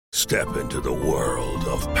Step into the world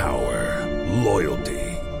of power, loyalty,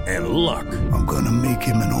 and luck. I'm gonna make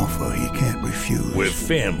him an offer he can't refuse. With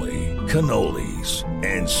family, cannolis,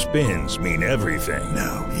 and spins mean everything.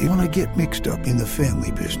 Now, you wanna get mixed up in the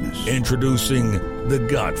family business. Introducing The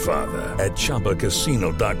Godfather at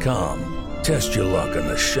ChumbaCasino.com. Test your luck in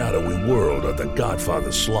the shadowy world of The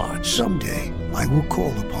Godfather slot. Someday, I will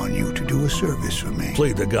call upon you to do a service for me.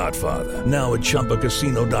 Play The Godfather, now at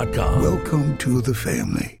ChumbaCasino.com. Welcome to the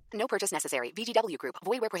family. No purchase necessary. VGW Group.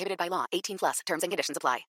 Void where prohibited by law. 18 plus. Terms and conditions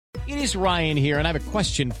apply. It is Ryan here, and I have a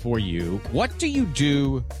question for you. What do you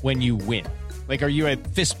do when you win? Like, are you a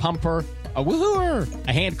fist pumper, a woohooer,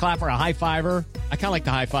 a hand clapper, a high fiver? I kind of like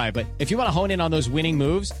the high five, but if you want to hone in on those winning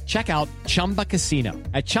moves, check out Chumba Casino.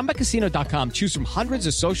 At ChumbaCasino.com, choose from hundreds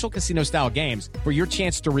of social casino-style games for your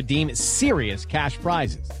chance to redeem serious cash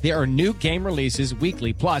prizes. There are new game releases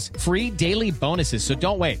weekly, plus free daily bonuses. So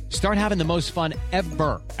don't wait. Start having the most fun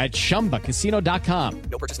ever at ChumbaCasino.com.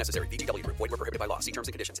 No purchase necessary. VGW Group. Void where prohibited by law. See terms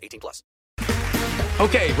and conditions. 18 plus.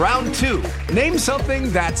 Okay, round two. Name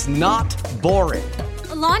something that's not boring.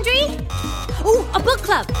 A laundry? Ooh, a book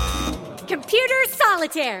club. Computer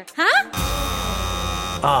solitaire, huh?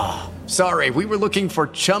 Ah, sorry, we were looking for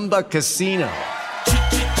Chumba Casino.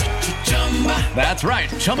 That's right,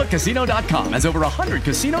 ChumbaCasino.com has over 100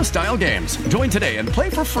 casino-style games. Join today and play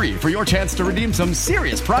for free for your chance to redeem some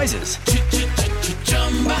serious prizes.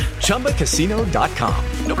 ChumbaCasino.com.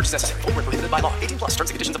 No purchase necessary. Void where prohibited by law. 18 plus. Terms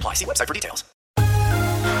and conditions apply. See website for details.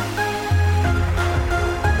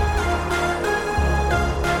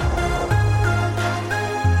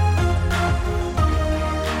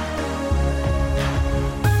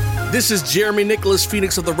 This is Jeremy Nicholas,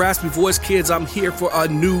 Phoenix of the Raspy Voice Kids. I'm here for a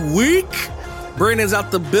new week. Brandon's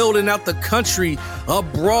out the building, out the country,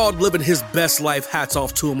 abroad, living his best life. Hats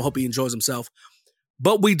off to him. Hope he enjoys himself.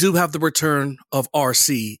 But we do have the return of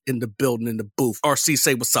RC in the building, in the booth. RC,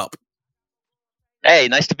 say what's up. Hey,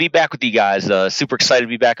 nice to be back with you guys. Super excited to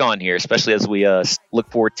be back on here, especially as we look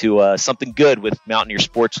forward to something good with Mountaineer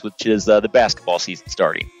Sports, which is the basketball season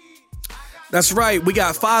starting. That's right. We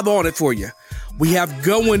got 5 on it for you. We have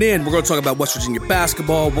going in, we're going to talk about West Virginia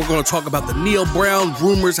basketball. We're going to talk about the Neil Brown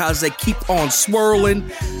rumors, how they keep on swirling.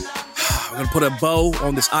 We're going to put a bow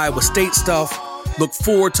on this Iowa State stuff. Look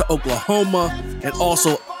forward to Oklahoma. And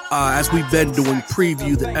also, as we've been doing,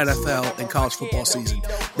 preview the NFL and college football season.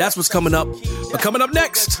 That's what's coming up. But coming up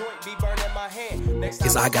next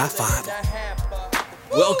is I Got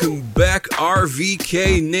 5. Welcome back,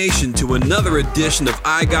 RVK Nation, to another edition of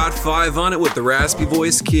I Got 5 on it with the Raspy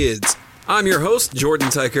Voice Kids. I'm your host, Jordan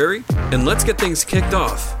Tykuri, and let's get things kicked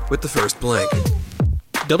off with the first blank.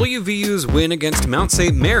 WVU's win against Mount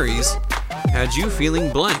St. Mary's had you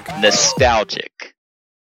feeling blank. Nostalgic.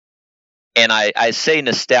 And I say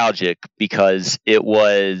nostalgic because it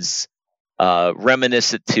was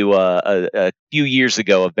reminiscent to a few years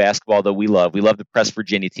ago of basketball that we love. We love the Press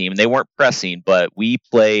Virginia team, and they weren't pressing, but we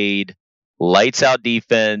played lights out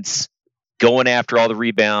defense, going after all the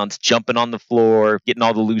rebounds, jumping on the floor, getting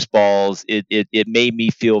all the loose balls. It made me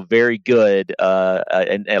feel very good,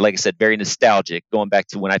 and like I said, very nostalgic, going back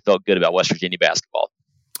to when I felt good about West Virginia basketball.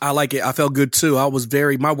 I like it. I felt good too.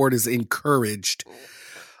 My word is encouraged.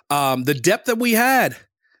 The depth that we had,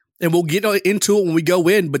 and we'll get into it when we go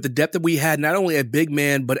in, but the depth that we had, not only at big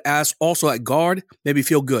man, but as also at guard, made me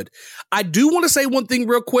feel good. I do want to say one thing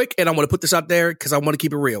real quick, and I want to put this out there because I want to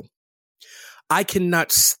keep it real. I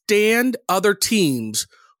cannot stand other teams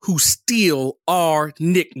who steal our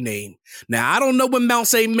nickname. Now, I don't know when Mount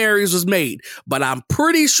St. Mary's was made, but I'm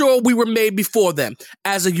pretty sure we were made before them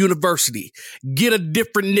as a university. Get a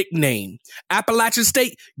different nickname. Appalachian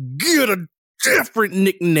State, get a different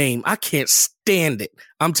nickname. I can't stand it.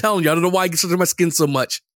 I'm telling you, I don't know why it gets under my skin so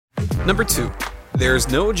much. Number 2, there's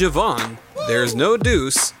no Javon, there's no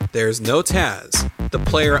Deuce, there's no Taz. The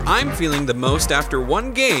player I'm feeling the most after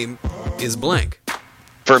one game is blank.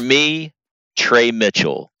 For me, Trey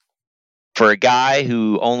Mitchell. For a guy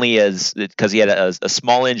who only has, because he had a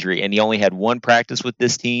small injury and he only had one practice with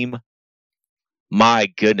this team, my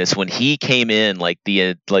goodness, when he came in,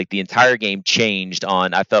 the entire game changed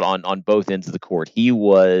I felt on both ends of the court. He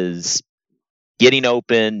was getting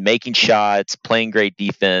open, making shots, playing great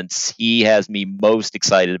defense. He has me most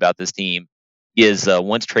excited about this team is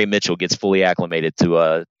once Trey Mitchell gets fully acclimated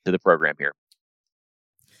to the program here.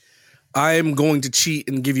 I'm going to cheat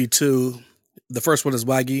and give you 2. The first one is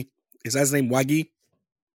Waggy. Is that his name, Waggy?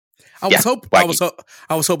 I was hoping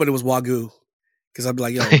it was Wagyu, because I'd be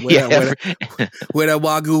like, yo, where that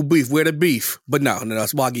Wagyu beef? Where the beef? But no,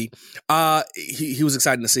 it's Waggy. He was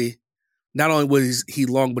exciting to see. Not only was he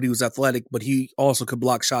long, but he was athletic, but he also could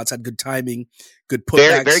block shots, had good timing, good putbacks.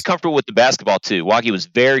 Very, very comfortable with the basketball too. Wagi was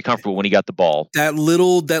very comfortable when he got the ball. That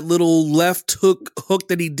little left hook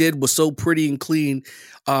that he did was so pretty and clean.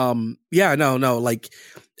 Like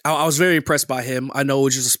I was very impressed by him. I know it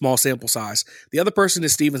was just a small sample size. The other person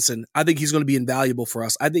is Stevenson. I think he's going to be invaluable for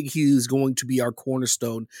us. I think he's going to be our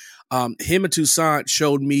cornerstone. Him and Toussaint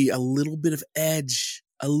showed me a little bit of edge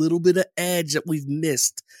that we've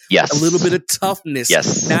missed. Yes. A little bit of toughness.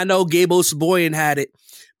 Yes. Now, I know Gabe Osaboyan had it,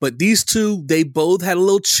 but these two, they both had a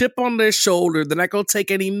little chip on their shoulder. They're not going to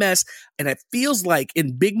take any mess. And it feels like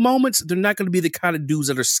in big moments, they're not going to be the kind of dudes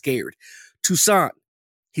that are scared. Toussaint,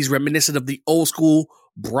 he's reminiscent of the old school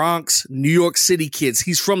Bronx, New York City kids.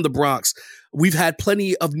 He's from the Bronx. We've had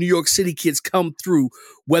plenty of New York City kids come through,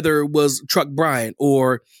 whether it was Truck Bryant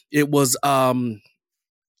or it was,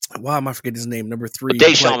 why am I forgetting his name? Number 3.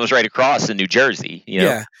 Deshaun was right across in New Jersey. You know?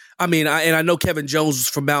 Yeah. I mean, I know Kevin Jones was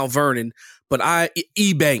from Mount Vernon, but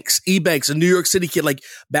E-Banks, a New York City kid, like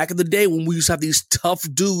back in the day when we used to have these tough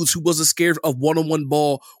dudes who wasn't scared of one-on-one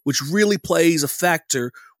ball, which really plays a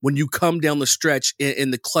factor when you come down the stretch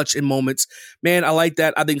in the clutch in moments. Man, I like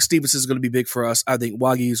that. I think Stevenson is going to be big for us. I think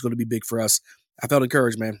Wagi is going to be big for us. I felt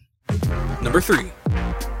encouraged, man. Number 3.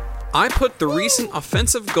 I put the recent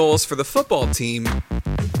offensive goals for the football team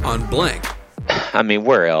on blank. I mean,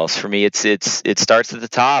 where else? For me, it starts at the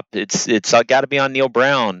top. It's got to be on Neil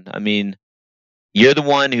Brown. I mean, you're the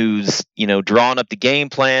one who's, drawing up the game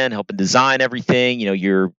plan, helping design everything.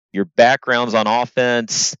 Your background's on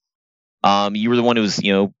offense. You were the one who was,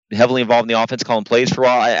 heavily involved in the offense, calling plays for a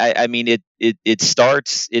while. I mean, it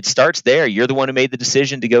starts there. You're the one who made the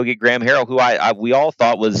decision to go get Graham Harrell, who we all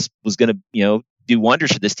thought was going to, do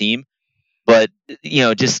wonders for this team. But,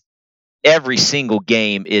 just every single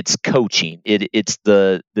game, it's coaching. It's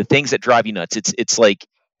the things that drive you nuts. It's like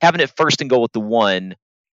having it first and goal with the 1,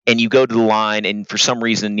 and you go to the line, and for some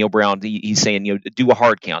reason, Neil Brown, he's saying, do a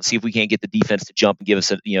hard count, see if we can't get the defense to jump and give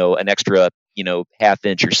us an extra, half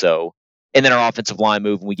inch or so. And then our offensive line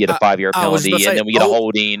move, and we get a 5-yard penalty, and then we get a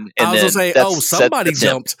holding. And I was going to say, somebody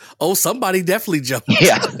jumped. Oh, somebody definitely jumped.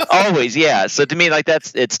 Yeah, always, yeah. So to me, like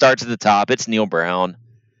it starts at the top. It's Neil Brown.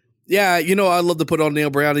 Yeah, I love to put on Neil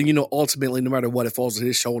Brown, and ultimately, no matter what, it falls on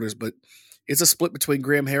his shoulders. But it's a split between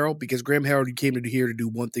Graham Harrell, because Graham Harrell, he came here to do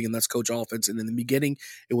one thing, and that's coach offense. And in the beginning,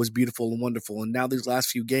 it was beautiful and wonderful. And now these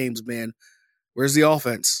last few games, man, where's the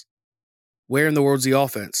offense? Where in the world's the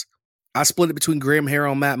offense? I split it between Graham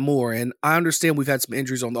Harrell and Matt Moore, and I understand we've had some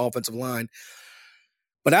injuries on the offensive line.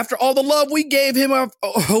 But after all the love we gave him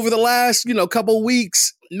over the last, couple of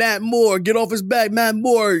weeks, Matt Moore, get off his back. Matt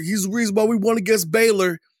Moore, he's the reason why we won against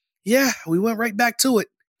Baylor. Yeah, we went right back to it.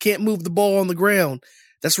 Can't move the ball on the ground.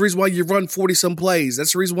 That's the reason why you run 40-some plays.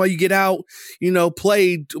 That's the reason why you get out,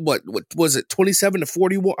 played, what was it, 27 to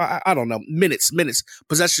 41? I don't know, minutes,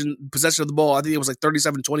 possession of the ball. I think it was like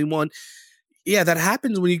 37-21. Yeah, that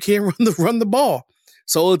happens when you can't run the ball.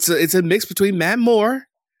 So it's a mix between Matt Moore,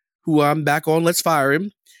 who I'm back on, let's fire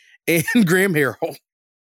him, and Graham Harrell.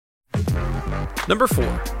 Number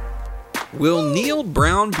 4. Will Neil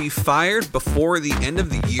Brown be fired before the end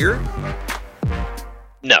of the year?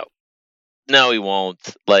 No, he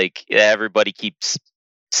won't. Like, everybody keeps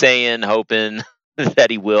saying, hoping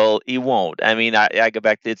that he will. He won't. I mean, I go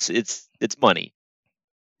back to it's money.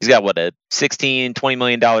 He's got a $16-20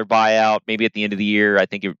 million buyout. Maybe at the end of the year, I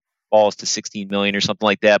think it falls to $16 million or something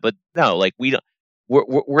like that. But no, like we don't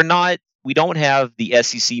have the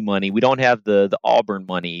SEC money. We don't have the Auburn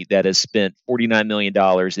money that has spent $49 million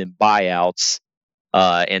in buyouts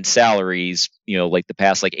and salaries. Like the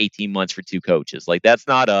past 18 months for 2 coaches. Like that's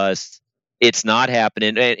not us. It's not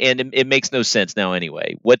happening, and it makes no sense now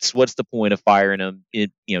anyway. What's the point of firing him?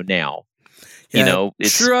 Now. Yeah,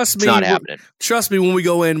 it's not happening. Trust me, when we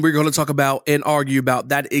go in, we're going to talk about and argue about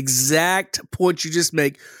that exact point you just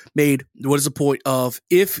made. What is the point of,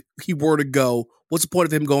 if he were to go, what's the point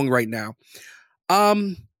of him going right now?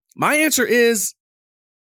 My answer is,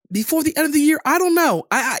 before the end of the year, I don't know.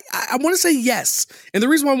 I want to say yes. And the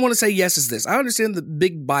reason why I want to say yes is this. I understand the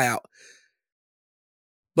big buyout.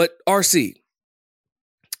 But RC,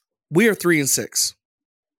 we are 3-6.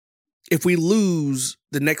 If we lose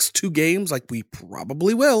the next 2 games, like we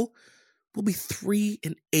probably will, we'll be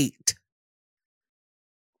 3-8.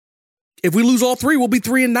 If we lose all 3, we'll be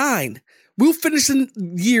 3-9. We'll finish the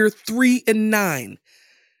year 3-9.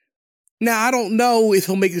 Now, I don't know if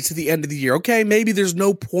he'll make it to the end of the year. Okay, maybe there's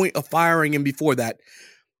no point of firing him before that.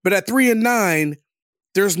 But at 3-9,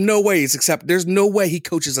 there's no way he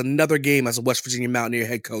coaches another game as a West Virginia Mountaineer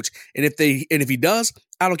head coach. And if he does,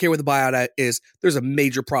 I don't care what the buyout is. There's a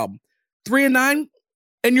major problem. 3-9,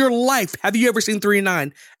 In your life, have you ever seen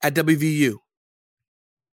 3-9 at WVU?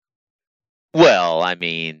 Well, I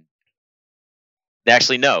mean,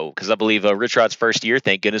 actually, no, because I believe Rich Rod's first year,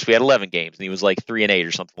 thank goodness we had 11 games, and he was like 3-8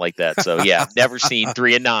 or something like that. So, yeah, I've never seen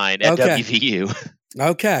 3-9 at WVU.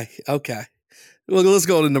 Okay. Well, let's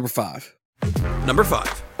go to number 5. Number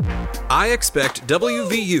 5. I expect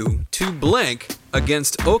WVU to blank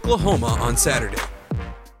against Oklahoma on Saturday.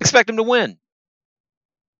 Expect them to win.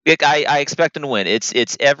 I expect them to win.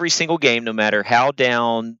 It's every single game, no matter how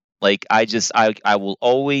down. Like I will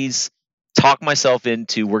always talk myself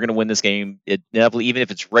into we're going to win this game. Even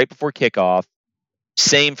if it's right before kickoff.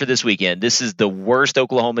 Same for this weekend. This is the worst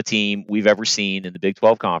Oklahoma team we've ever seen in the Big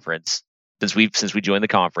 12 Conference since we joined the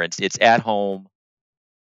conference. It's at home.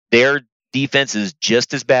 Their defense is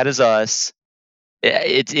just as bad as us.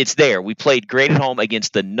 It's there. We played great at home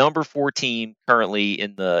against the number 4 team currently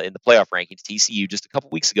in the playoff rankings, TCU, just a couple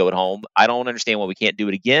weeks ago at home. I don't understand why we can't do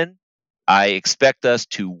it again. I expect us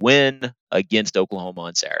to win against Oklahoma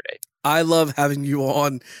on Saturday. I love having you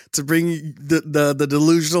on to bring the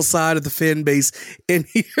delusional side of the fan base in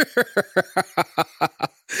here.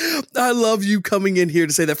 I love you coming in here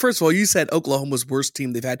to say that. First of all, you said Oklahoma's worst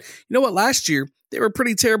team they've had. You know what? Last year, they were a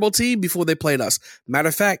pretty terrible team before they played us. Matter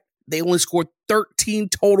of fact, they only scored 13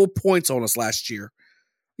 total points on us last year.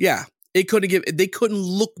 Yeah, they couldn't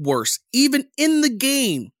look worse, even in the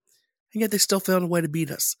game. And yet they still found a way to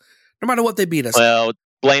beat us. No matter what they beat us. Well,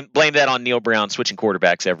 blame that on Neil Brown switching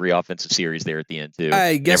quarterbacks every offensive series there at the end, too.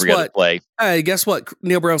 Hey, guess every what? Other play. Hey, guess what?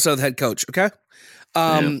 Neil Brown's the head coach, okay?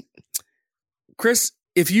 Chris,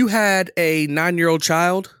 if you had a 9-year-old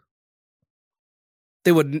child,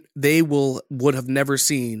 they would have never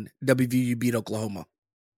seen WVU beat Oklahoma.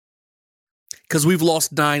 Because we've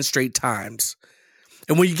lost 9 straight times.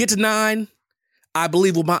 And when you get to 9, I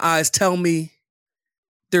believe what my eyes tell me,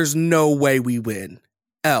 there's no way we win.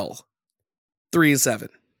 3-7.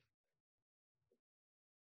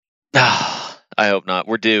 I hope not.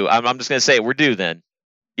 We're due. I'm just gonna say we're due. Then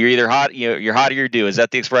you're either hot. You're hot or you're due. Is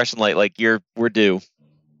that the expression? Like we're due.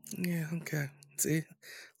 Yeah. Okay. See,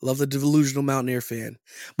 love the delusional Mountaineer fan.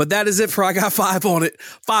 But that is it for I Got 5 on it.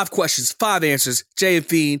 5 questions, 5 answers. Jay and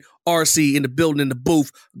Fiend, RC in the building, in the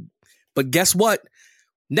booth. But guess what?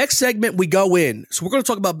 Next segment we go in. So we're going to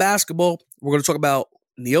talk about basketball. We're going to talk about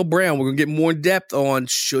Neil Brown. We're going to get more in depth on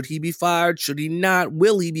should he be fired? Should he not?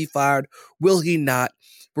 Will he be fired? Will he not?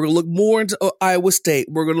 We're going to look more into Iowa State.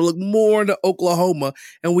 We're going to look more into Oklahoma.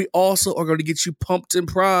 And we also are going to get you pumped and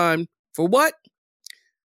primed for what?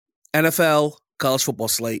 NFL college football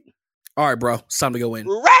slate. All right, bro. It's time to go in.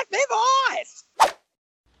 Raspy Voice!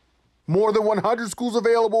 More than 100 schools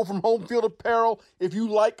available from Home Field Apparel. If you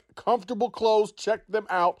like comfortable clothes, check them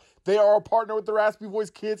out. They are a partner with the Raspy Voice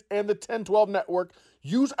Kids and the 1012 Network.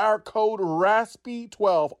 Use our code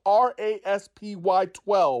RASPY12,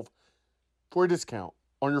 RASPY12, for a discount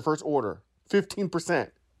on your first order. 15%.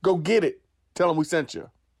 Go get it. Tell them we sent you.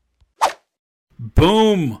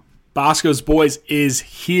 Boom. Bosco's Boys is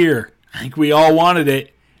here. I think we all wanted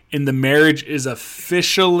it, and the marriage is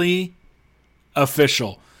officially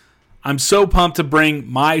official. I'm so pumped to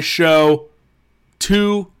bring my show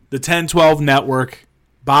to the 1012 Network,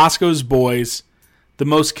 Bosco's Boys, the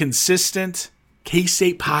most consistent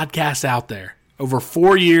K-State podcast out there. Over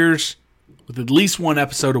 4 years with at least one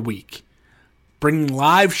episode a week. Bringing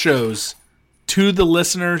live shows to the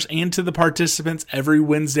listeners and to the participants every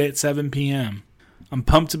Wednesday at 7 p.m. I'm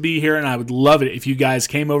pumped to be here, and I would love it if you guys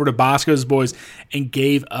came over to Bosco's Boys and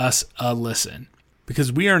gave us a listen.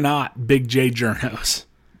 Because we are not Big J Journos.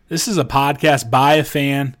 This is a podcast by a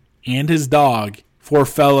fan and his dog for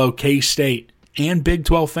fellow K-State and Big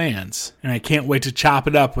 12 fans. And I can't wait to chop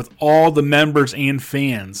it up with all the members and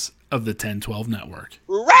fans of the 1012 Network.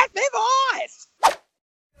 Raspy Voice!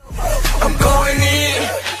 I'm going in,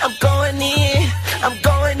 I'm going in, I'm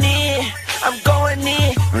going in, I'm going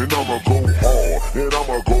in. And I'ma go hard, and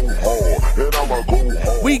I'ma go hard, and I'ma go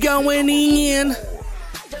hard. We going in.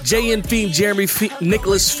 Jay and Fiend, Jeremy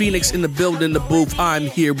Nicholas Phoenix in the building, in the booth. I'm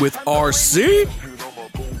here with RC.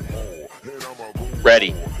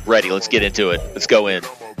 Ready. Let's get into it. Let's go in.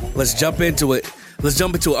 Let's jump into it. All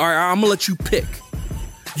right, I'm going to let you pick.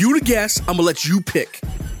 You the guest, I'm going to let you pick.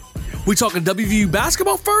 We talking WVU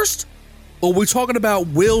basketball first? Or we talking about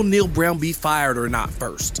will Neil Brown be fired or not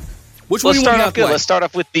first? Which one do you want to play? Let's start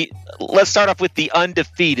off with the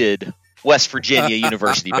undefeated West Virginia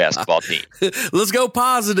University basketball team. Let's go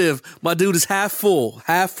positive. My dude is half full.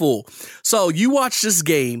 So you watch this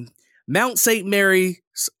game. Mount St. Mary,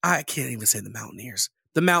 I can't even say the Mountaineers.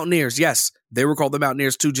 The Mountaineers, yes. They were called the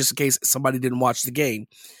Mountaineers too, just in case somebody didn't watch the game.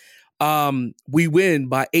 We win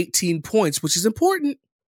by 18 points, which is important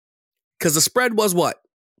Because the spread was what?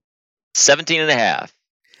 17.5.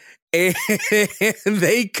 And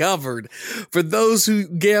they covered. For those who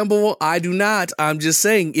gamble, I do not. I'm just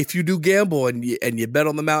saying, if you do gamble and you bet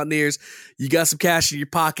on the Mountaineers, you got some cash in your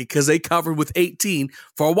pocket because they covered with 18.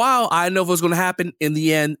 For a while, I didn't know if it was going to happen. In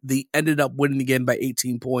the end, they ended up winning again by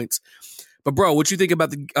 18 points. But bro, what you think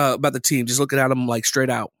about the team? Just looking at them like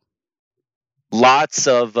straight out. Lots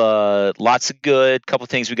of good. Couple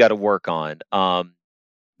things we got to work on.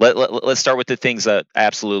 Let's start with the things that I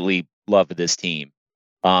absolutely love with this team.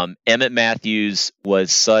 Emmett Matthews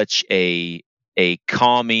was such a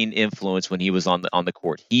calming influence when he was on the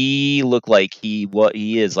court. He looked like he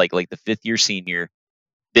is like the 5th-year senior,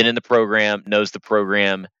 been in the program, knows the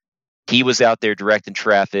program. He was out there directing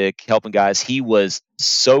traffic, helping guys. He was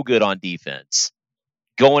so good on defense,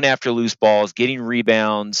 going after loose balls, getting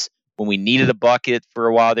rebounds. When we needed a bucket for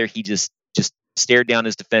a while there, he just stared down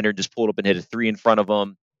his defender, just pulled up and hit a 3 in front of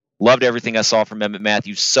him. Loved everything I saw from Emmett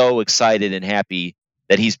Matthews. So excited and happy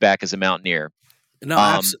that he's back as a Mountaineer.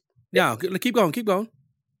 No, yeah, keep going.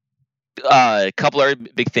 A couple other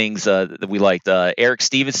big things that we liked. Eric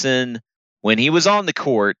Stevenson, when he was on the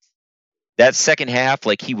court, that second half,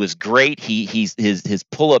 like he was great. His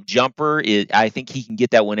pull-up jumper, I think he can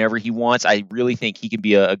get that whenever he wants. I really think he can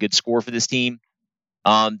be a good scorer for this team.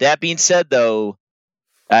 That being said, though,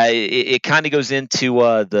 it kind of goes into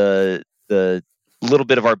the little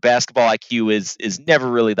bit of our basketball IQ is never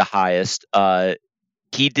really the highest.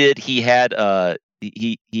 He had the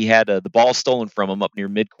ball stolen from him up near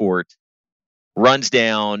midcourt, runs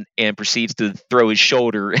down and proceeds to throw his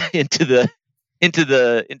shoulder into the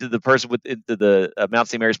Mount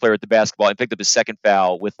St. Mary's player at the basketball and picked up his second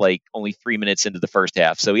foul with like only 3 minutes into the first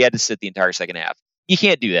half. So he had to sit the entire second half. You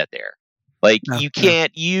can't do that there. Like you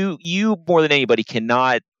can't, you more than anybody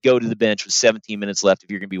cannot go to the bench with 17 minutes left if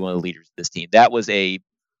you're going to be one of the leaders of this team. That was a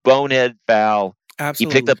bonehead foul.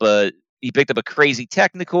 Absolutely. He picked up a crazy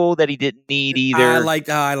technical that he didn't need either. I like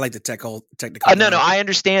the technical. No, I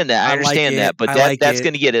understand that. I understand that, but that's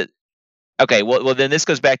going to get it. Okay, well, then this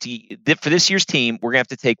goes back to for this year's team. We're going to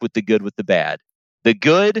have to take with the good with the bad. The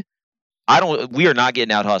good, we are not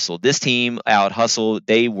getting out hustled. This team out hustled.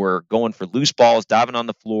 They were going for loose balls, diving on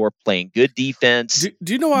the floor, playing good defense.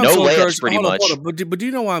 Do you know why I'm no so layups encouraged? Pretty much. But do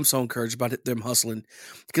you know why I'm so encouraged about them hustling?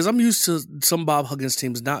 Because I'm used to some Bob Huggins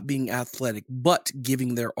teams not being athletic, but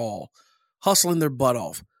giving their all, hustling their butt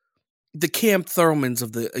off. The Cam Thurmans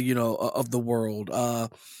of the world.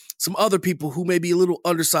 Some other people who may be a little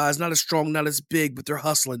undersized, not as strong, not as big, but they're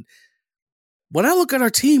hustling. When I look at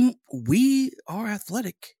our team, we are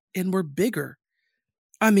athletic and we're bigger.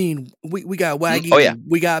 I mean, we got Waggy,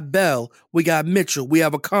 we got Bell, we got Mitchell, we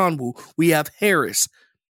have Okonwu, we have Harris.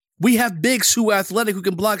 We have bigs who are athletic, who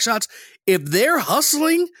can block shots. If they're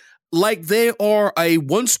hustling like they are a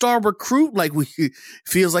one-star recruit, like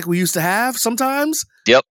feels like we used to have sometimes.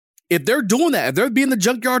 Yep. If they're doing that, if they're being the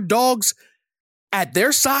junkyard dogs at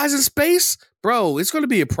their size and space, bro, it's going to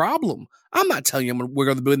be a problem. I'm not telling you we're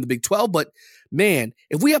going to be in the Big 12, but man,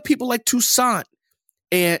 if we have people like Toussaint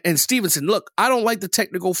and Stevenson, look, I don't like the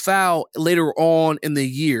technical foul later on in the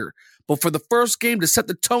year, but for the first game to set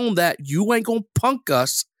the tone that you ain't going to punk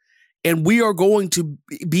us and we are going to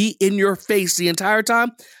be in your face the entire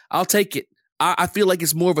time, I'll take it. I feel like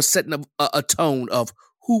it's more of a setting of a tone of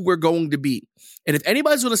who we're going to be. And if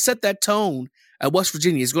anybody's going to set that tone at West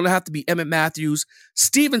Virginia, it's going to have to be Emmett Matthews,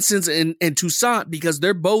 Stevenson's, and Toussaint, because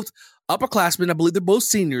they're both upperclassmen. I believe they're both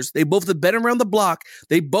seniors. They both have been around the block.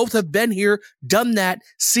 They both have been here, done that,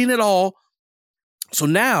 seen it all. So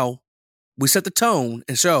now we set the tone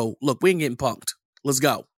and show, look, we ain't getting punked. Let's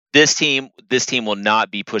go. This team will not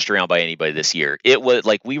be pushed around by anybody this year. It was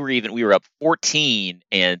like we were up 14,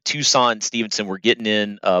 and Toussaint and Stevenson were getting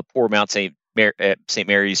in poor Mount St.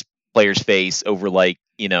 Mary's player's face over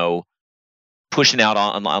pushing out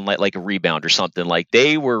on like a rebound or something. Like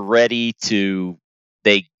they were ready to.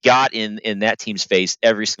 They got in that team's face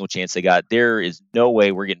every single chance they got. There is no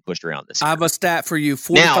way we're getting pushed around this year. I have a stat for you: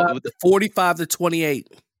 45 to 28.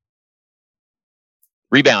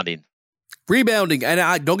 Rebounding, and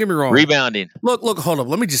I don't get me wrong. Rebounding. Look, hold up.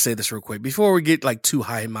 Let me just say this real quick before we get like too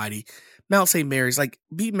high and mighty. Mount St. Mary's,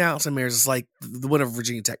 beat Mount St. Mary's is like the winner of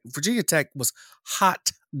Virginia Tech. Virginia Tech was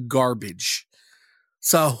hot garbage.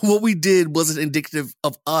 So what we did wasn't indicative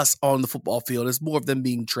of us on the football field. It's more of them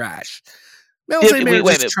being trash. Mount St.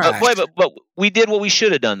 Mary's is trash. But we did what we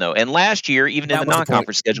should have done, though. And last year, even in the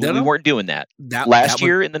non-conference schedule, we weren't doing that. Last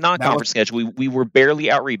year in the non-conference schedule, we were barely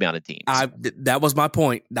out-rebounded teams. That was my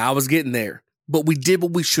point. I was getting there. But we did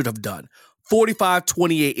what we should have done.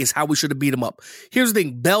 45-28 is how we should have beat them up. Here's the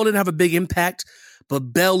thing. Bell didn't have a big impact,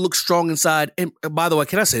 but Bell looks strong inside. And by the way,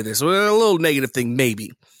 can I say this? A little negative thing,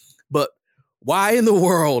 maybe. But why in the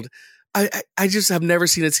world? I just have never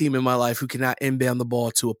seen a team in my life who cannot inbound the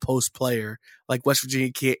ball to a post player like West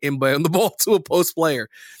Virginia can't inbound the ball to a post player.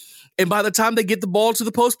 And by the time they get the ball to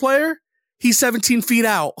the post player, he's 17 feet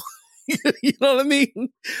out. You know what I mean?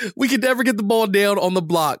 We could never get the ball down on the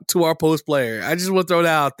block to our post player. I just want to throw that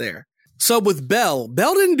out there. So with Bell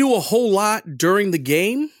didn't do a whole lot during the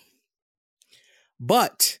game,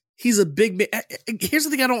 but he's a big man. Here's the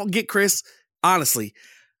thing I don't get, Chris. Honestly,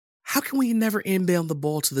 how can we never inbound the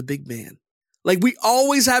ball to the big man? Like, we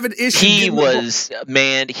always have an issue. He was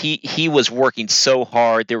working so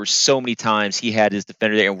hard. There were so many times he had his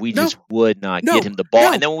defender there, and we just would not get him the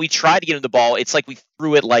ball. And then when we tried to get him the ball, it's like we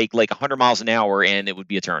threw it like 100 miles an hour, and it would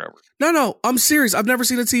be a turnover. No, I'm serious. I've never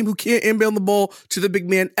seen a team who can't inbound the ball to the big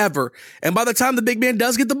man ever. And by the time the big man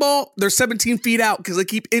does get the ball, they're 17 feet out because they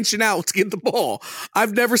keep inching out to get the ball.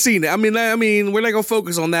 I've never seen it. I mean, we're not going to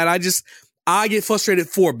focus on that. I get frustrated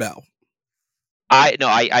for Bell.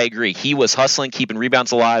 I agree. He was hustling, keeping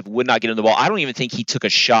rebounds alive, would not get him the ball. I don't even think he took a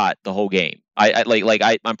shot the whole game.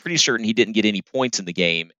 I'm pretty certain he didn't get any points in the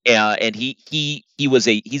game. And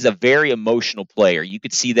he's a very emotional player. You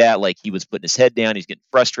could see that, like, he was putting his head down, he's getting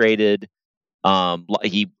frustrated.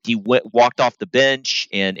 He walked off the bench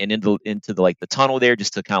and into the tunnel there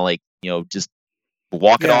just to kind of just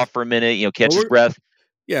walk it off for a minute, catch his breath.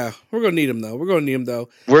 Yeah, we're going to need him, though. We are going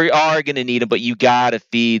to need him, but you got to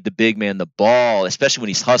feed the big man the ball, especially when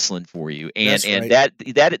he's hustling for you. And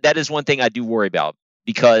that is one thing I do worry about,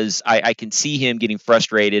 because I can see him getting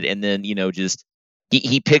frustrated, and then,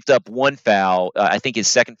 he picked up one foul. I think his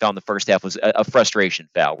second foul in the first half was a frustration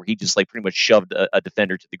foul, where he just pretty much shoved a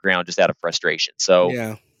defender to the ground just out of frustration. So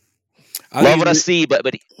yeah, love what I see, but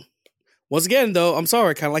once again, though, I'm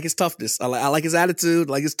sorry, kind of like his toughness. I like his attitude,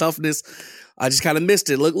 like his toughness. I just kind of missed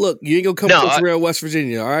it. Look, you ain't gonna come close to real West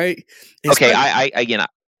Virginia, all right? Okay,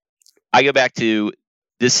 I go back to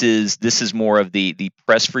this is more of the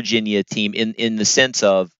press Virginia team in the sense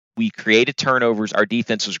of we created turnovers. Our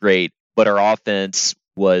defense was great, but our offense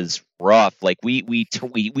was rough. Like I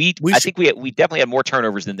think we definitely had more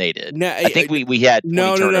turnovers than they did. I think we had 20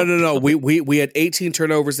 turnovers. No. We had 18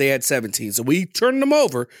 turnovers. They had 17. So we turned them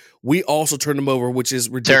over. We also turned them over, which is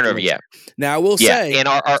ridiculous. Turnover, yeah. Now I will say, and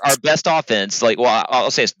our best offense,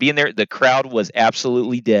 I'll say, being there, the crowd was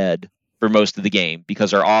absolutely dead for most of the game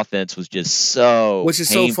because our offense was just so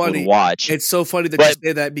painful to watch. It's so funny that you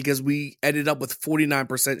say that, because we ended up with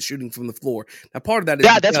 49% shooting from the floor. Now, part of that is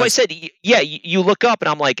that's why I said, you look up and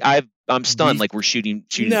I'm like, I'm stunned. We're shooting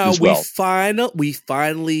this well. We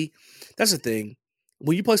finally. That's the thing.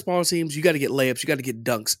 When you play smaller teams, you got to get layups. You got to get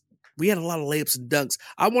dunks. We had a lot of layups and dunks.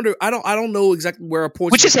 I wonder. I don't know exactly where our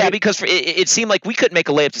points. Which is happy, because it seemed like we couldn't make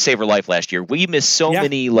a layup to save our life last year. We missed so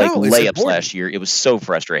many layups last year. It was so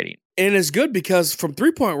frustrating. And it's good because from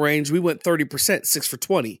 3-point range, we went 30%, 6 for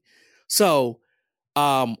 20. So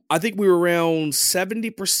I think we were around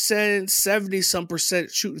 70%, 70-some%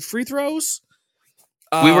 shooting free throws.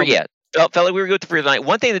 We were, felt like we were good to free throw night.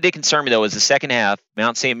 One thing that did concern me, though, was the second half,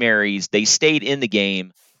 Mount St. Mary's, they stayed in the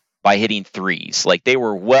game by hitting threes. Like, they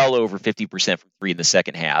were well over 50% from three in the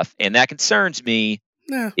second half. And that concerns me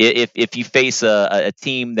if you face a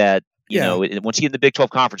team that, once you get in the Big 12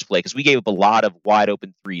 conference play, because we gave up a lot of wide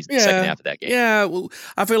open threes in the second half of that game. Yeah, well,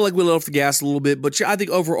 I feel like we let off the gas a little bit, but I think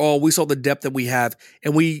overall we saw the depth that we have,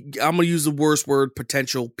 and I'm going to use the worst word,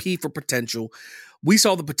 potential, P for potential. We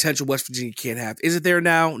saw the potential West Virginia can't have. Is it there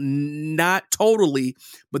now? Not totally,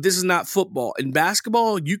 but this is not football. In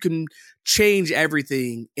basketball, you can change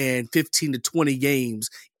everything in 15 to 20 games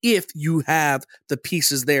if you have the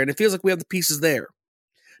pieces there, and it feels like we have the pieces there.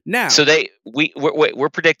 Now, so we're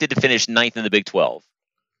predicted to finish 9th in the Big 12.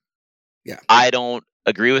 Yeah, I don't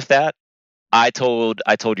agree with that. I told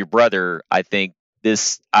your brother, I think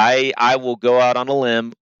this. I will go out on a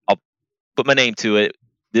limb. I'll put my name to it.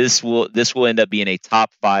 This will end up being a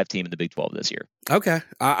top 5 team in the Big 12 this year. Okay,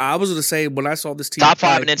 I was going to say, when I saw this team top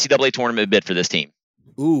 5 in NCAA tournament bid for this team.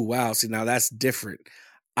 Ooh, wow! See, now that's different.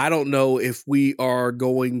 I don't know if we are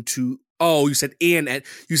going to. Oh, you said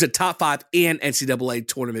top 5 and NCAA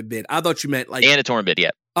tournament bid. I thought you meant and a tournament bid.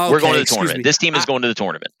 Yeah, okay, we're going to the tournament. This team is going to the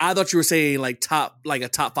tournament. I thought you were saying a top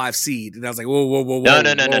 5 seed, and I was like, whoa.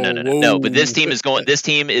 No. But this team is going. This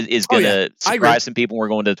team is going to surprise some people. We're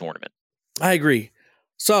going to the tournament. I agree.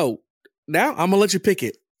 So now I'm gonna let you pick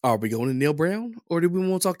it. Are we going to Neil Brown, or do we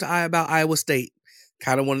want to talk to about Iowa State?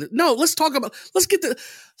 Kind of wanted. No, let's get the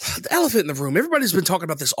elephant in the room. Everybody's been talking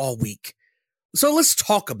about this all week, so let's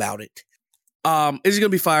talk about it. Is he going to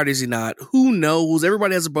be fired? Is he not? Who knows?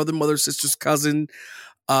 Everybody has a brother, mother, sister's cousin.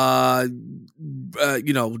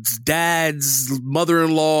 dads,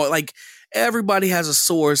 mother-in-law, like everybody has a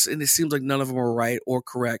source, and it seems like none of them are right or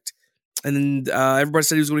correct. And then everybody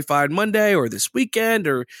said he was going to be fired Monday or this weekend,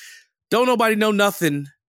 or don't nobody know nothing.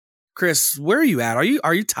 Chris, where are you at?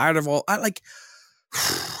 Are you tired of all?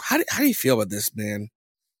 How do you feel about this, man?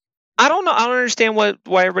 I don't know. I don't understand why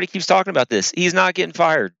everybody keeps talking about this. He's not getting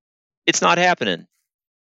fired. It's not happening.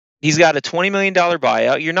 He's got a $20 million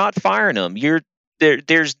buyout. You're not firing him.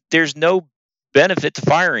 There's no benefit to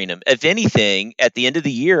firing him. If anything, at the end of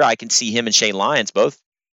the year, I can see him and Shane Lyons both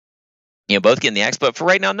getting the axe. But for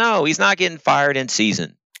right now, no, he's not getting fired in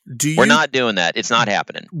season. We're not doing that. It's not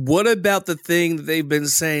happening. What about the thing that they've been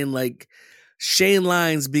saying, like Shane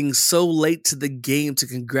Lyons being so late to the game to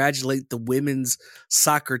congratulate the women's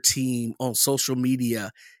soccer team on social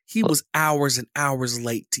media? He was hours and hours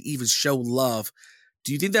late to even show love.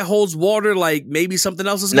 Do you think that holds water? Like maybe something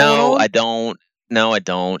else is going on? No, I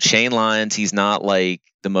don't. Shane Lyons, he's not like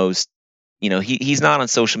the most, he's not on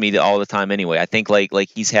social media all the time anyway. I think like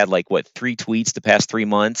he's had 3 tweets the past 3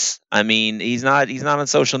 months. I mean, he's not on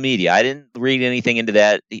social media. I didn't read anything into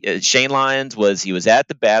that. Shane Lyons was at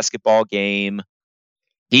the basketball game.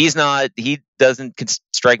 He doesn't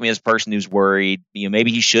strike me as a person who's worried.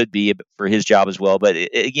 Maybe he should be for his job as well. But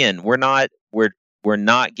again, we're not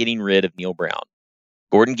getting rid of Neil Brown.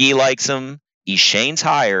 Gordon Gee likes him. He's Shane's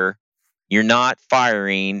hire. You're not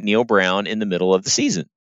firing Neil Brown in the middle of the season.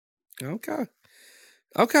 Okay.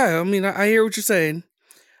 I mean, I hear what you're saying.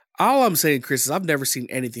 All I'm saying, Chris, is I've never seen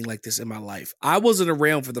anything like this in my life. I wasn't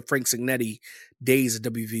around for the Frank Signetti days at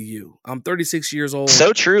WVU. I'm 36 years old.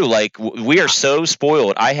 So true. Like we are so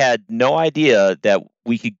spoiled. I had no idea that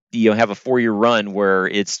we could have a 4-year run where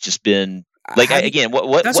it's just been what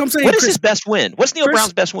I'm saying, what is his best win? What's Neil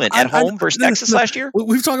Brown's best win at home versus Texas last year?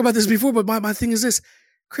 We've talked about this before, but my thing is this.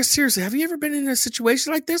 Chris, seriously, have you ever been in a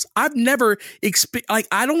situation like this? I've never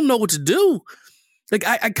I don't know what to do. Like,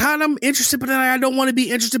 I kind of am interested, but then I don't want to be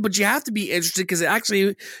interested, but you have to be interested because it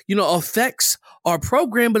actually, affects our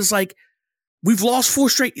program. But it's like, we've lost 4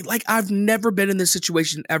 straight. Like, I've never been in this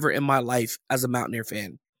situation ever in my life as a Mountaineer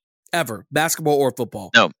fan. Ever. Basketball or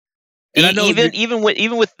football. No. And even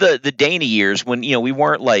with the Dana years when, we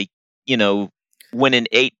weren't winning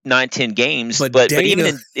 8, 9, 10 games, but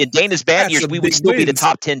even in Dana's bad years, we would still beat a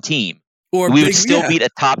top 10 team. We would still beat a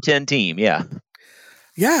top 10 team. Yeah.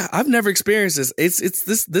 Yeah. I've never experienced this.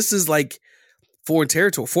 This is like foreign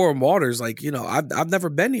territory, foreign waters. Like, I've never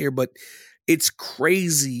been here, but it's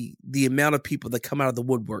crazy the amount of people that come out of the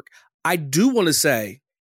woodwork. I do want to say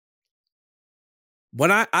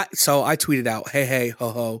when I tweeted out, hey, ho,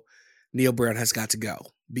 ho, Neil Brown has got to go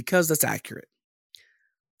because that's accurate.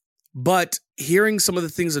 But hearing some of the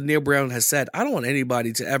things that Neil Brown has said, I don't want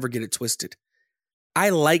anybody to ever get it twisted. I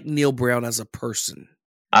like Neil Brown as a person.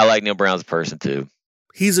 I like Neil Brown as a person too.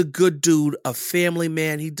 He's a good dude, a family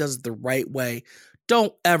man. He does it the right way.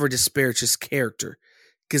 Don't ever disparage his character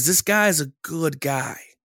because this guy is a good guy.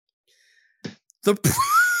 The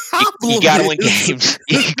you got to win games.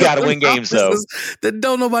 You got to win games, though. That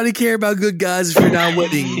don't nobody care about good guys if you're not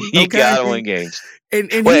winning. Okay? You got to win games.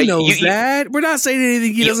 And he knows that. We're not saying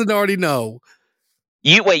anything he doesn't already know.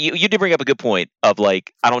 You did bring up a good point of I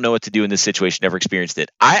don't know what to do in this situation. Never experienced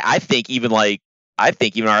it. I think even our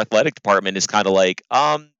athletic department is kind of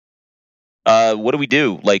what do we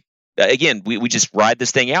do? Again, we just ride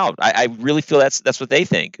this thing out. I really feel that's what they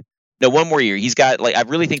think. No, one more year. He's got I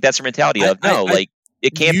really think that's their mentality of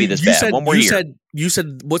it can't be this bad. One more year. You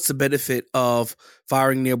said, what's the benefit of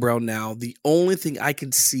firing Neil Brown now? The only thing I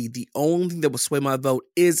can see, the only thing that will sway my vote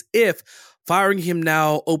is if firing him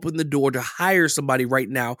now opened the door to hire somebody right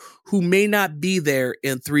now who may not be there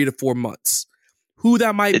in 3 to 4 months. Who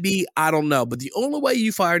that might be, I don't know. But the only way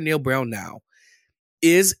you fire Neil Brown now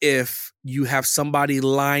is if you have somebody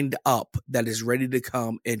lined up that is ready to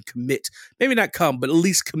come and commit. Maybe not come, but at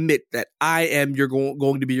least commit that I am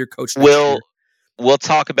going to be your coach next year. We'll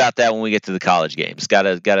talk about that when we get to the college games. Got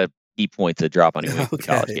a key point to drop on you with the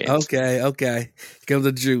college games. Okay. Here comes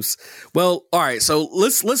the juice. Well, all right. So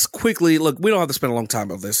let's quickly look. We don't have to spend a long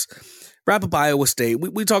time on this. Wrap up Iowa State.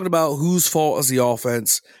 We talked about whose fault is the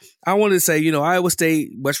offense. I wanted to say, Iowa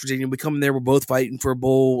State, West Virginia, we come in there. We're both fighting for a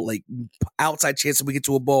bowl, outside chance that we get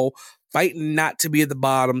to a bowl, fighting not to be at the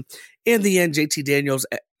bottom. In the end, JT Daniels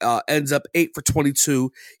ends up 8 for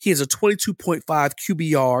 22. He has a 22.5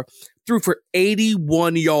 QBR. Threw for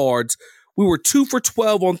 81 yards. We were 2 for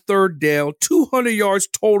 12 on third down, 200 yards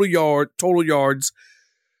total yards.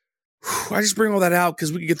 I just bring all that out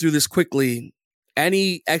because we can get through this quickly.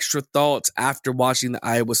 Any extra thoughts after watching the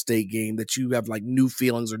Iowa State game that you have new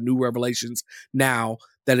feelings or new revelations now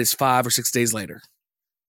that it's 5 or 6 days later?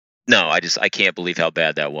 No, I can't believe how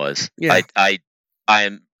bad that was. Yeah. I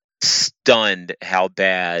am stunned how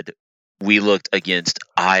bad we looked against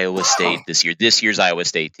Iowa State this year. This year's Iowa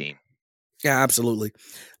State team. Yeah, absolutely.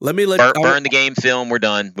 Let me burn the game film. We're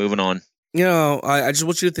done. Moving on. You know, I just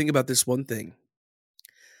want you to think about this one thing.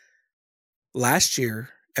 Last year,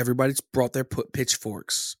 everybody's brought their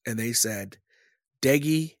pitchforks, and they said,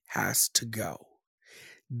 Doege has to go.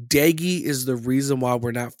 Doege is the reason why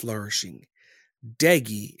we're not flourishing.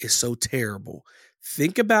 Doege is so terrible.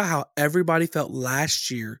 Think about how everybody felt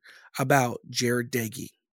last year about Jared Doege.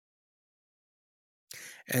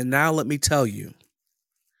 And now let me tell you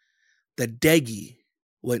that Doege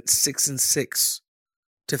went 6-6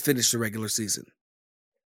 to finish the regular season.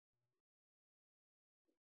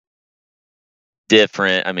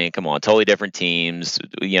 Different. I mean, come on, totally different teams.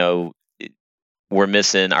 You know, we're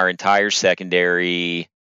missing our entire secondary.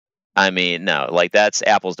 I mean, no, like that's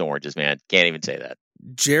apples to oranges, man. Can't even say that.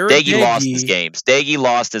 Doege lost his games. Doege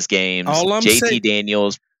lost his games. JT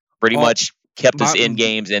Daniels pretty much kept us in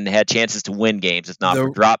games and had chances to win games, if not for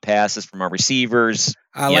drop passes from our receivers.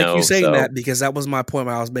 I like you saying that because that was my point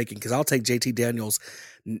I was making. Because I'll take JT Daniels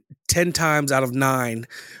 10 times out of 9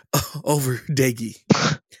 over Doege.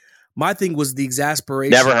 My thing was the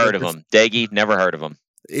exasperation. Never heard of him. Doege, never heard of him.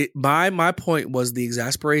 My point was the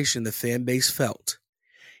exasperation the fan base felt.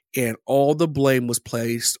 And all the blame was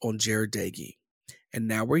placed on Jared Doege. And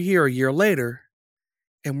now we're here a year later,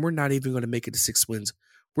 and we're not even going to make it to 6 wins.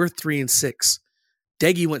 We're 3-6.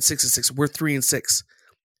 Doege went 6-6. We're 3-6.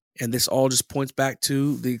 And this all just points back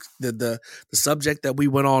to the subject that we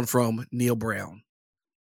went on from Neil Brown.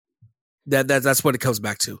 That's what it comes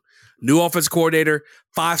back to. New offense coordinator,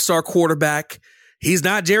 5-star quarterback. He's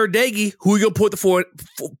not Jared Doege. Who are you going to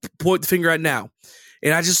point the finger at now?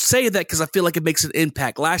 And I just say that because I feel like it makes an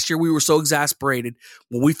impact. Last year, we were so exasperated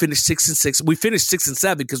when we finished 6-6. We finished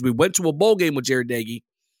 6-7 because we went to a bowl game with Jared Doege.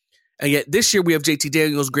 And yet this year, we have JT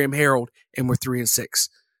Daniels, Graham Harrell, and we're 3-6.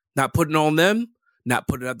 Not putting it on them, not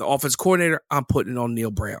putting it on the offense coordinator. I'm putting it on Neil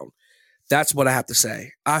Brown. That's what I have to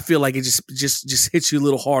say. I feel like it just hits you a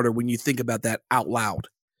little harder when you think about that out loud.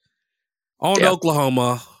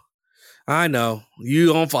 Oklahoma, I know.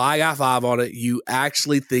 I got 5 on it. You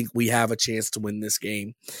actually think we have a chance to win this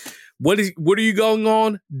game. What are you going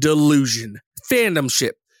on? Delusion.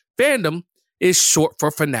 Fandomship. Fandom is short for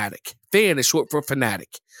fanatic. Fan is short for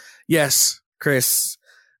fanatic. Yes, Chris,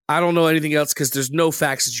 I don't know anything else because there's no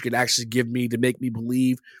facts that you can actually give me to make me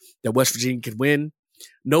believe that West Virginia can win.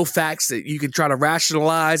 No facts that you can try to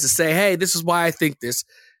rationalize and say, hey, this is why I think this.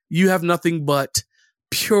 You have nothing but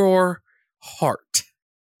pure heart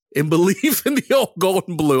and believe in the old gold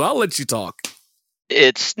and blue. I'll let you talk.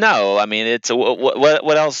 It's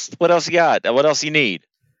what else? What else you got? What else you need?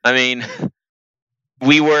 I mean,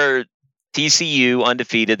 we were TCU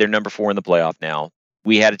undefeated. They're number 4 in the playoff now.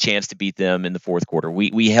 We had a chance to beat them in the fourth quarter.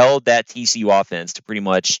 We held that TCU offense to pretty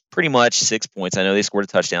much 6 points. I know they scored a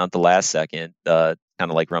touchdown at the last second, kind of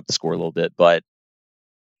like rump the score a little bit. But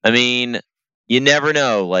I mean, you never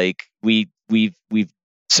know. Like we've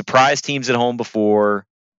surprised teams at home before.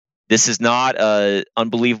 This is not an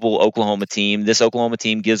unbelievable Oklahoma team. This Oklahoma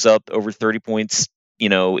team gives up over 30 points,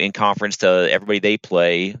 in conference to everybody they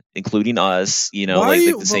play, including us.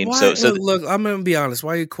 Look, I'm going to be honest.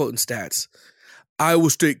 Why are you quoting stats?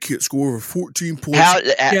 Iowa State can't score over 14 points. How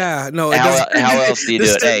else do you do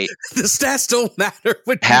it? Hey, the stats don't matter.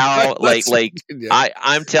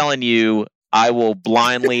 I'm telling you, I will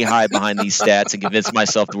blindly hide behind these stats and convince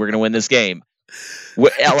myself that we're going to win this game.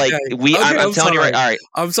 I'm telling you right. All right,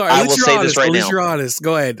 I'm sorry. I will say this right now. At least you're honest.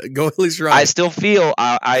 Go ahead. At least you're honest. I still feel.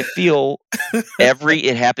 I feel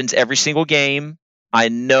it happens every single game. I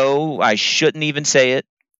know I shouldn't even say it.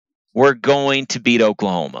 We're going to beat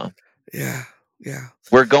Oklahoma. Yeah.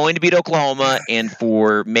 We're going to beat Oklahoma, and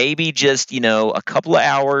for maybe just a couple of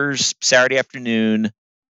hours Saturday afternoon,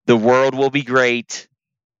 the world will be great.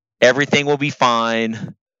 Everything will be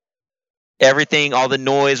fine. All the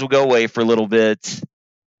noise will go away for a little bit.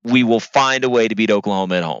 We will find a way to beat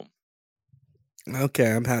Oklahoma at home.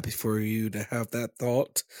 Okay, I'm happy for you to have that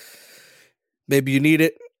thought. Maybe you need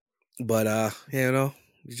it, but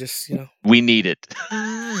you just we need it.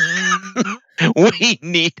 We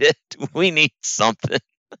need it. We need something.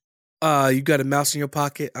 You got a mouse in your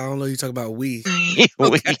pocket? I don't know. You talk about we.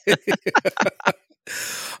 Okay.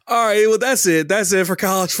 All right, well that's it. That's it for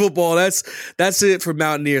college football. That's it for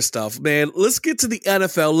Mountaineer stuff, man. Let's get to the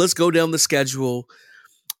NFL. Let's go down the schedule.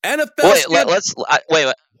 NFL.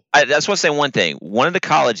 Wait. I just want to say one thing. One of the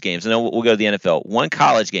college games. I know we'll go to the NFL. One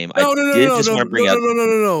college game.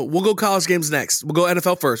 No. We'll go college games next. We'll go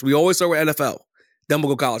NFL first. We always start with NFL. Then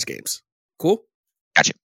we'll go college games. Cool?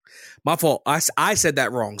 Gotcha. My fault. I said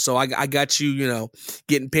that wrong. So I got you,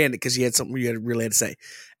 getting panicked because you had something you really had to say.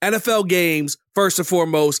 NFL games, first and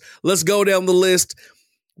foremost. Let's go down the list.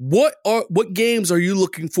 What games are you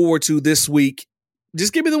looking forward to this week?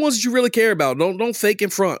 Just give me the ones that you really care about. Don't fake in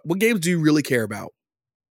front. What games do you really care about?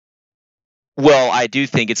 Well, I do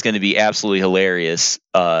think it's going to be absolutely hilarious.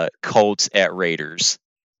 Colts at Raiders.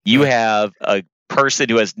 You have a person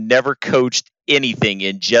who has never coached anything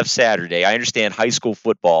in Jeff Saturday. I understand high school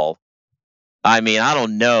football. I mean, I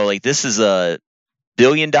don't know. Like, this is a $1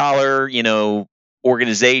 billion,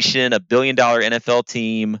 organization, $1 billion NFL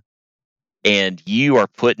team, and you are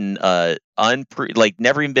putting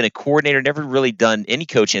never even been a coordinator, never really done any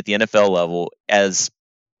coaching at the NFL level as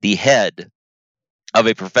the head of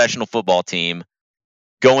a professional football team,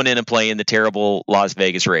 going in and playing the terrible Las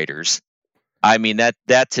Vegas Raiders. I mean, that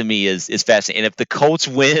to me is fascinating. And if the Colts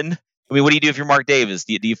win, I mean, what do you do if you're Mark Davis?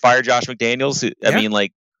 Do you fire Josh McDaniels? I mean,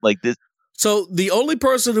 like this. So the only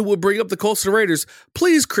person who would bring up the Colts and Raiders,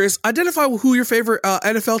 please, Chris, identify who your favorite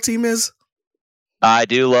NFL team is. I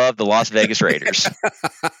do love the Las Vegas Raiders.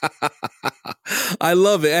 I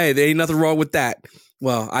love it. Hey, there ain't nothing wrong with that.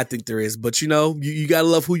 Well, I think there is, but you got to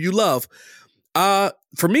love who you love.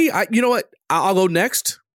 For me, you know what? I'll go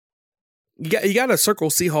next. You got to circle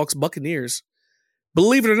Seahawks Buccaneers.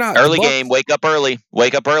 Believe it or not, early game. Wake up early.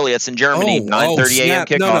 It's in Germany. 9:30 a.m.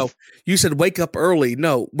 kickoff. No. You said wake up early.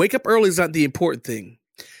 No, wake up early is not the important thing.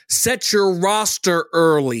 Set your roster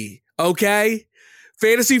early, okay?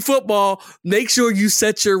 Fantasy football, make sure you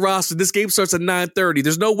set your roster. This game starts at 9:30.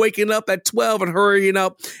 There's no waking up at 12 and hurrying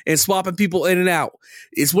up and swapping people in and out.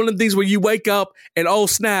 It's one of the things where you wake up and, oh,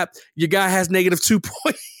 snap, your guy has -2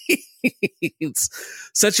 points.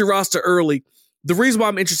 Set your roster early. The reason why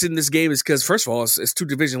I'm interested in this game is because, first of all, it's two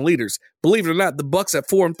division leaders. Believe it or not, the Bucs at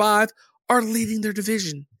 4-5 are leading their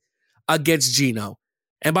division against Geno.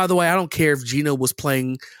 And by the way, I don't care if Geno was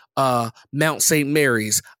playing Mount St.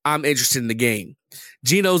 Mary's. I'm interested in the game.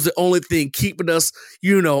 Geno's the only thing keeping us,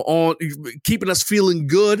 keeping us feeling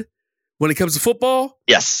good when it comes to football.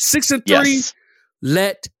 Yes. 6-3. Yes.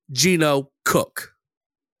 Let Geno cook.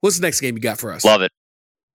 What's the next game you got for us? Love it.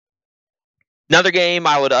 Another game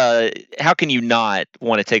I would how can you not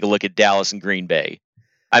want to take a look at Dallas and Green Bay?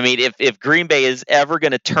 I mean, if Green Bay is ever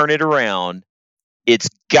going to turn it around, it's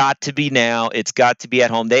got to be now. It's got to be at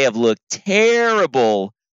home. They have looked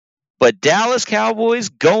terrible. But Dallas Cowboys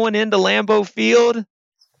going into Lambeau Field,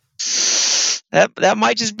 that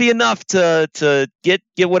might just be enough to get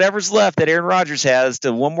whatever's left that Aaron Rodgers has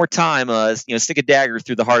to one more time stick a dagger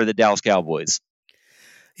through the heart of the Dallas Cowboys.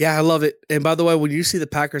 Yeah, I love it. And by the way, when you see the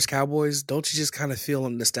Packers Cowboys, don't you just kind of feel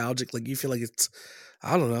nostalgic? Like you feel like it's,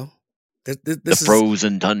 I don't know. The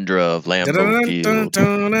frozen tundra of Lambeau Field.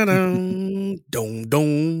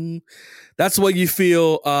 That's what you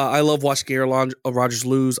feel. I love watching Aaron Rodgers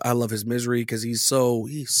lose. I love his misery because he's so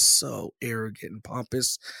arrogant and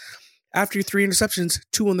pompous. After 3 interceptions,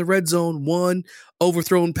 2 in the red zone, 1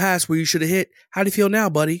 overthrown pass where you should have hit. How do you feel now,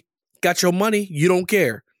 buddy? Got your money. You don't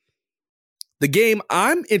care. The game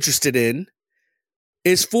I'm interested in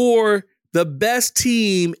is for the best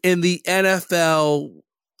team in the NFL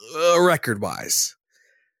record-wise.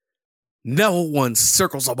 No one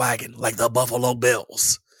circles a wagon like the Buffalo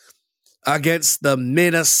Bills against the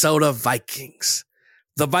Minnesota Vikings.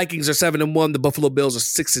 The Vikings are 7-1. The Buffalo Bills are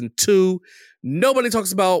 6-2. Nobody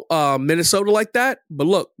talks about Minnesota like that. But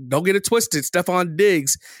look, don't get it twisted. Stephon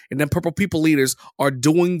Diggs and them Purple People leaders are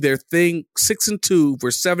doing their thing. 6-2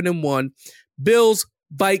 for 7-1. Bills,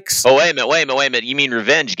 Vikes. Oh, wait a minute. You mean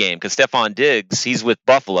revenge game? Because Stephon Diggs, he's with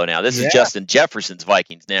Buffalo now. This is Justin Jefferson's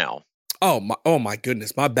Vikings now. Oh my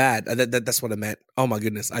goodness. My bad. That's what I meant. Oh my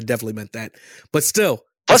goodness. I definitely meant that. But still.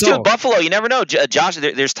 Plus, with Buffalo, you never know.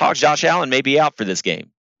 There's talks Josh Allen may be out for this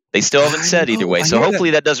game. They still haven't said either way. So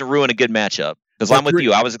hopefully that doesn't ruin a good matchup. Because I'm with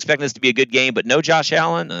you. I was expecting this to be a good game, but no Josh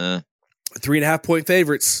Allen. 3.5 point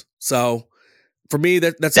favorites. So for me,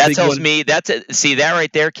 that tells me see that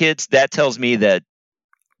right there, kids. That tells me that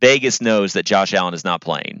Vegas knows that Josh Allen is not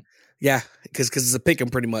playing. Yeah, because it's a pick 'em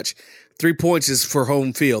pretty much. 3 points is for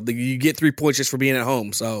home field. You get 3 points just for being at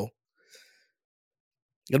home. So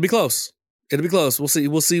it'll be close. We'll see.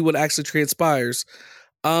 We'll see what actually transpires.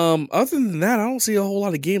 Other than that, I don't see a whole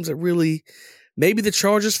lot of games that really. Maybe the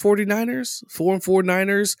Chargers 49ers, 4-4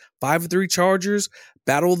 Niners, 5-3 Chargers,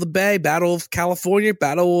 Battle of the Bay, Battle of California,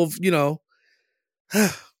 Battle of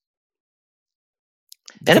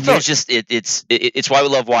NFL is just it's why we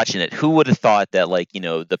love watching it. Who would have thought that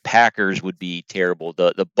the Packers would be terrible?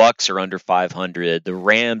 The Bucks are under 500. The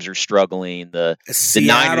Rams are struggling. The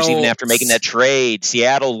Niners, even after making that trade,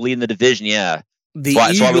 Seattle leading the division. Yeah, The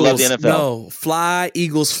That's why we love the Eagles, NFL. no, fly,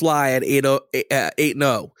 Eagles fly at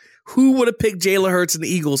 8-0. Who would have picked Jalen Hurts and the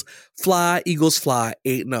Eagles? Fly, Eagles fly,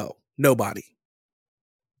 8-0. Nobody.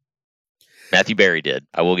 Matthew Berry did.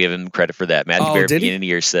 I will give him credit for that. Matthew Berry at the beginning of the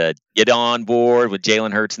year said, get on board with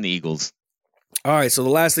Jalen Hurts and the Eagles. All right, so the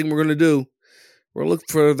last thing we're going to do, we're looking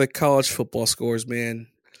for the college football scores, man.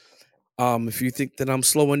 If you think that I'm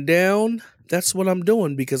slowing down, that's what I'm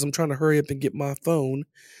doing because I'm trying to hurry up and get my phone.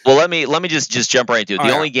 Well, let me just jump right into it.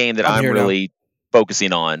 The only game that I'm really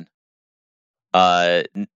focusing on,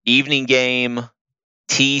 evening game,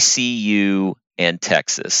 TCU and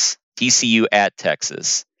Texas. TCU at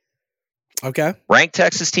Texas. Okay. Ranked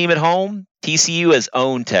Texas team at home. TCU has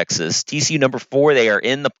owned Texas. TCU number 4. They are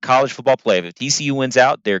in the college football playoff. If TCU wins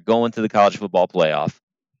out, they're going to the college football playoff.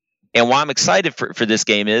 And why I'm excited for this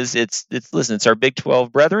game is it's our Big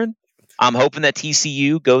 12 brethren. I'm hoping that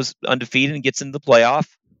TCU goes undefeated and gets into the playoff.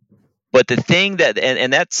 But the thing that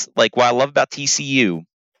and that's like what I love about TCU.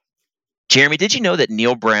 Jeremy, did you know that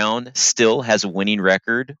Neil Brown still has a winning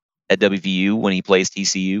record at WVU when he plays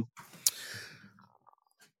TCU?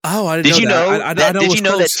 Oh, I didn't did you know that. that? Did you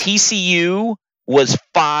know that TCU was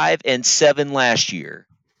 5-7 last year?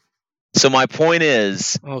 So my point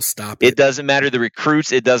is, stop it. It doesn't matter the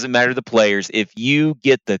recruits. It doesn't matter the players. If you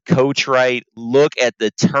get the coach right, look at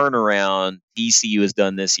the turnaround TCU has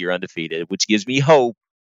done this year undefeated, which gives me hope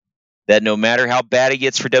that no matter how bad it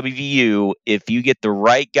gets for WVU, if you get the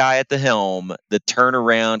right guy at the helm, the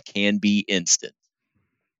turnaround can be instant.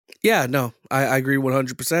 Yeah, no, I agree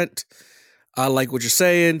 100%. I like what you're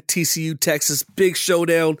saying. TCU, Texas, big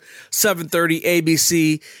showdown, 7:30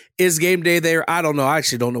 ABC. Is game day there? I don't know. I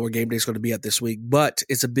actually don't know where game day is going to be at this week, but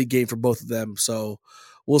it's a big game for both of them. So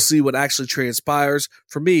we'll see what actually transpires.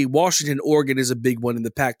 For me, Washington, Oregon is a big one in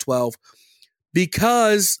the Pac-12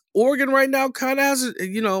 because Oregon right now kind of has,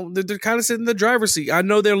 they're kind of sitting in the driver's seat. I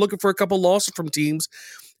know they're looking for a couple losses from teams.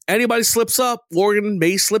 Anybody slips up, Oregon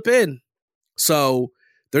may slip in. So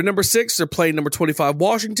they're number 6. They're playing number 25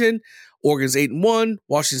 Washington. Oregon's 8-1,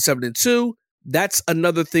 Washington 7-2. That's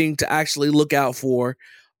another thing to actually look out for.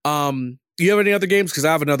 Do you have any other games? Because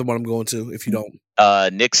I have another one I'm going to, if you don't.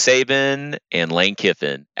 Nick Saban and Lane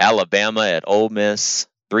Kiffin. Alabama at Ole Miss,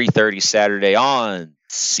 3:30 Saturday on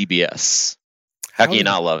CBS. How can you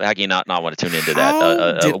not love it? How can you not want to tune into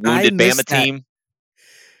that? A wounded Bama team.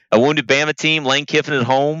 A wounded Bama team, Lane Kiffin at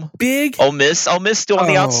home. Big. Ole Miss still on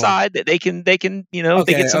the outside. They can they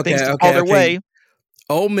get some things to fall their way.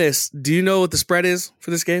 Ole Miss, do you know what the spread is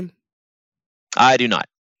for this game? I do not.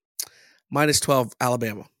 -12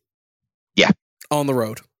 Alabama. Yeah. On the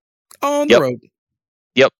road. On the road.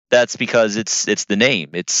 Yep. That's because it's the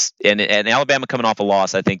name. And Alabama coming off a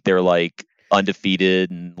loss, I think they're like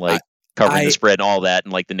undefeated and like covering the spread and all that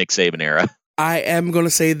in like the Nick Saban era. I am going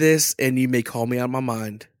to say this, and you may call me out of my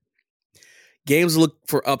mind. Games look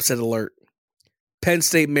for upset alert. Penn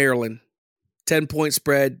State, Maryland. 10-point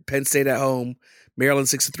spread. Penn State at home. Maryland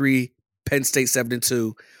 6-3. Penn State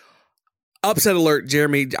 7-2. Upset alert,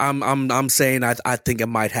 Jeremy. I'm saying I think it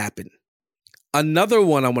might happen. Another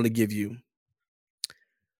one I want to give you.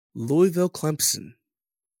 Louisville, Clemson.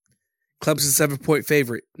 Clemson 7-point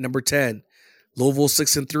favorite, number 10. Louisville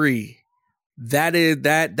 6-3.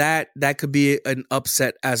 That could be an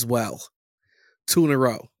upset as well. 2 in a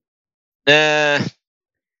row.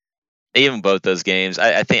 Even both those games,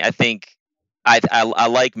 I think I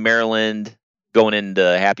like Maryland going into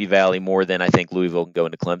Happy Valley more than I think Louisville can go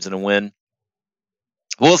into Clemson and win.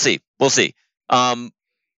 We'll see.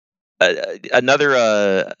 Another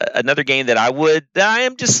game that I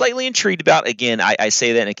am just slightly intrigued about. Again, I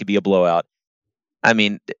say that and it could be a blowout. I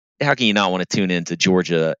mean, how can you not want to tune into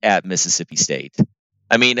Georgia at Mississippi State?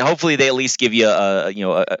 I mean, hopefully they at least give you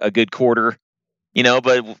a good quarter,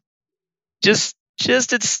 but just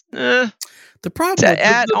it's the problem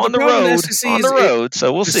on the road.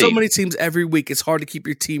 So we'll see. So many teams every week. It's hard to keep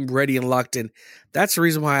your team ready and locked in. That's the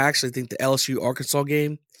reason why I actually think the LSU Arkansas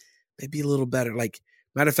game may be a little better. Like,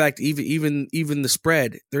 matter of fact, even the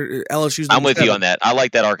spread, LSU's. I'm with you on that. I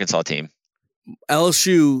like that Arkansas team.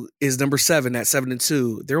 LSU is number 7 at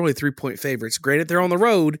 7-2. They're only 3-point favorites. Granted, they're on the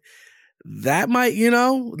road. That might,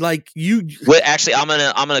 like you. Well, actually, I'm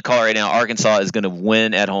gonna call it right now. Arkansas is gonna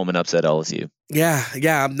win at home and upset LSU. Yeah.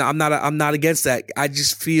 I'm not against that. I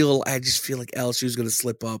just feel like LSU is gonna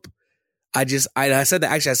slip up. I said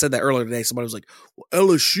that. Actually, I said that earlier today. Somebody was like, well,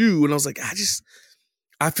 LSU, and I was like,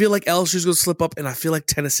 I feel like LSU is gonna slip up, and I feel like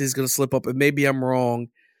Tennessee is gonna slip up, and maybe I'm wrong.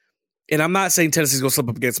 And I'm not saying Tennessee's gonna slip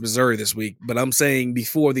up against Missouri this week, but I'm saying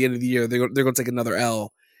before the end of the year, they're gonna take another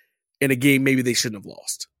L in a game maybe they shouldn't have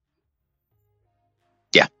lost.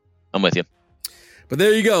 Yeah, I'm with you. But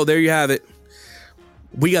there you go. There you have it.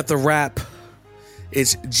 We got the rap.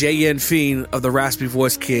 It's JN Fiend of the Raspy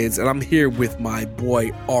Voice Kids, and I'm here with my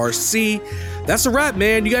boy RC. That's a wrap,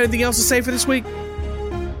 man. You got anything else to say for this week?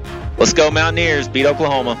 Let's go Mountaineers. Beat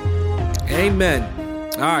Oklahoma. Amen.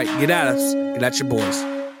 All right, get at us. Get at your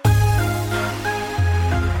boys.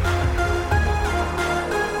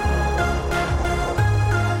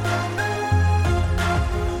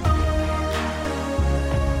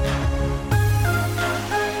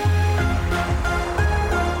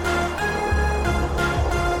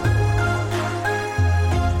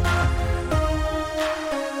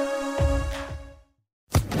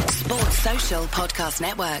 Podcast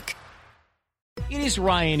Network. It is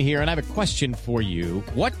Ryan here, and I have a question for you.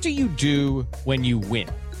 What do you do when you win?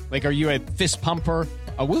 Like, are you a fist pumper,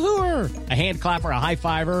 a woohooer, a hand clapper, a high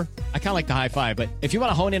fiver? I kind of like the high five, but if you want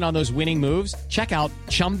to hone in on those winning moves, check out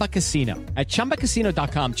Chumba Casino. At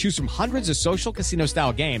ChumbaCasino.com, choose from hundreds of social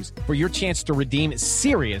casino-style games for your chance to redeem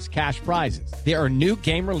serious cash prizes. There are new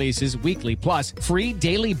game releases weekly, plus free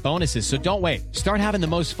daily bonuses, so don't wait. Start having the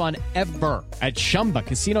most fun ever at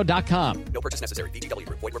ChumbaCasino.com. No purchase necessary. VGW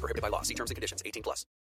Group. Void where prohibited by law. See terms and conditions. 18+.